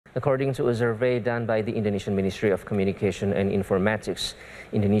According to a survey done by the Indonesian Ministry of Communication and Informatics,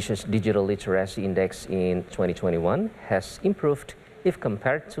 Indonesia's digital literacy index in 2021 has improved if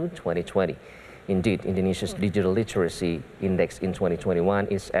compared to 2020. Indeed, Indonesia's digital literacy index in 2021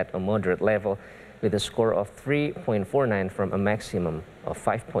 is at a moderate level with a score of 3.49 from a maximum of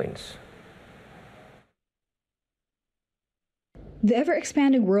 5 points. The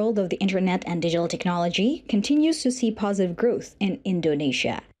ever-expanding world of the internet and digital technology continues to see positive growth in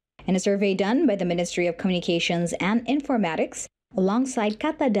Indonesia. In a survey done by the Ministry of Communications and Informatics, alongside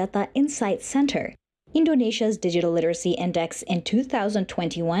Kata Data Insight Center, Indonesia's digital literacy index in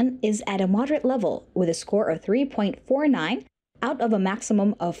 2021 is at a moderate level with a score of 3.49 out of a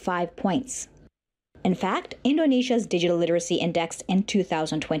maximum of 5 points. In fact, Indonesia's digital literacy index in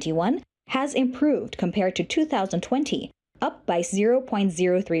 2021 has improved compared to 2020, up by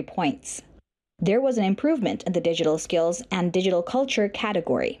 0.03 points. There was an improvement in the digital skills and digital culture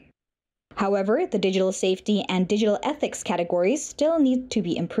category. However, the digital safety and digital ethics categories still need to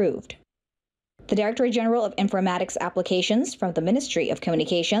be improved. The Director General of Informatics Applications from the Ministry of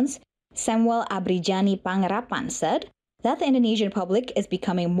Communications, Samuel Abrijani Pangerapan, said that the Indonesian public is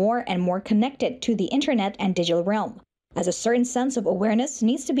becoming more and more connected to the internet and digital realm, as a certain sense of awareness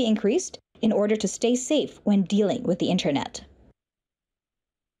needs to be increased in order to stay safe when dealing with the internet.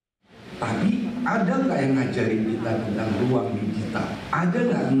 Tapi ada nggak yang ngajarin kita tentang ruang digital? Ada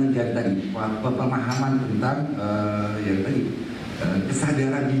nggak ngajarin tadi pemahaman tentang yang tadi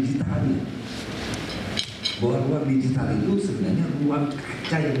kesadaran digitalnya? Bahwa ruang digital itu sebenarnya ruang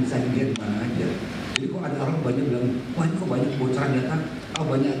kaca yang bisa dilihat di mana aja. Jadi kok ada orang banyak bilang, wah ini kok banyak bocoran data, oh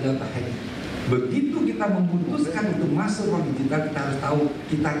banyak data hack. Begitu kita memutuskan untuk masuk ruang digital, kita harus tahu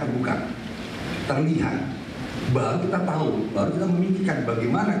kita terbuka, terlihat. Baru kita tahu, baru kita memikirkan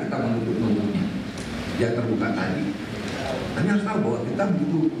bagaimana kita menutup-nutupnya yang terbuka tadi. Tapi harus tahu bahwa kita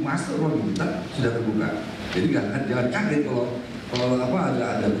begitu masuk ruang digital sudah terbuka. Jadi jangan kaget kalau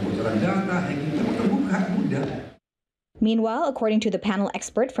ada kebocoran data, hacking terbuka mudah. Meanwhile, according to the panel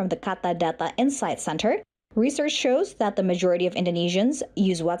expert from the Kata Data Insight Center, research shows that the majority of Indonesians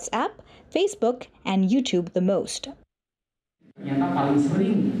use WhatsApp, Facebook, and YouTube the most. Ternyata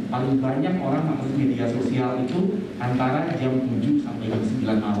paling banyak orang masuk media sosial itu antara jam 7 sampai jam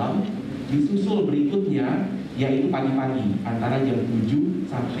 9 malam. Disusul berikutnya yaitu pagi-pagi antara jam 7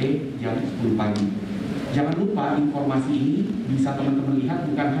 sampai jam 10 pagi. Jangan lupa informasi ini bisa teman-teman lihat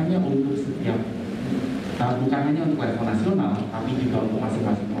bukan hanya untuk level nasional, tapi juga untuk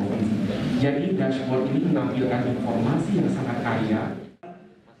masing-masing provinsi. Jadi dashboard ini menampilkan informasi yang sangat kaya.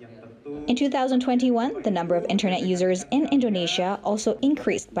 In 2021, the number of internet users in Indonesia also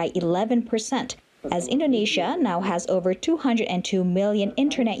increased by 11%, as Indonesia now has over 202 million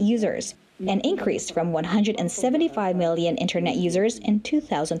internet users, an increase from 175 million internet users in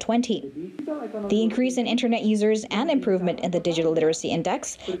 2020. The increase in internet users and improvement in the digital literacy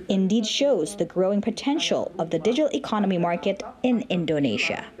index indeed shows the growing potential of the digital economy market in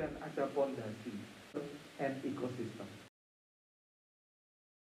Indonesia.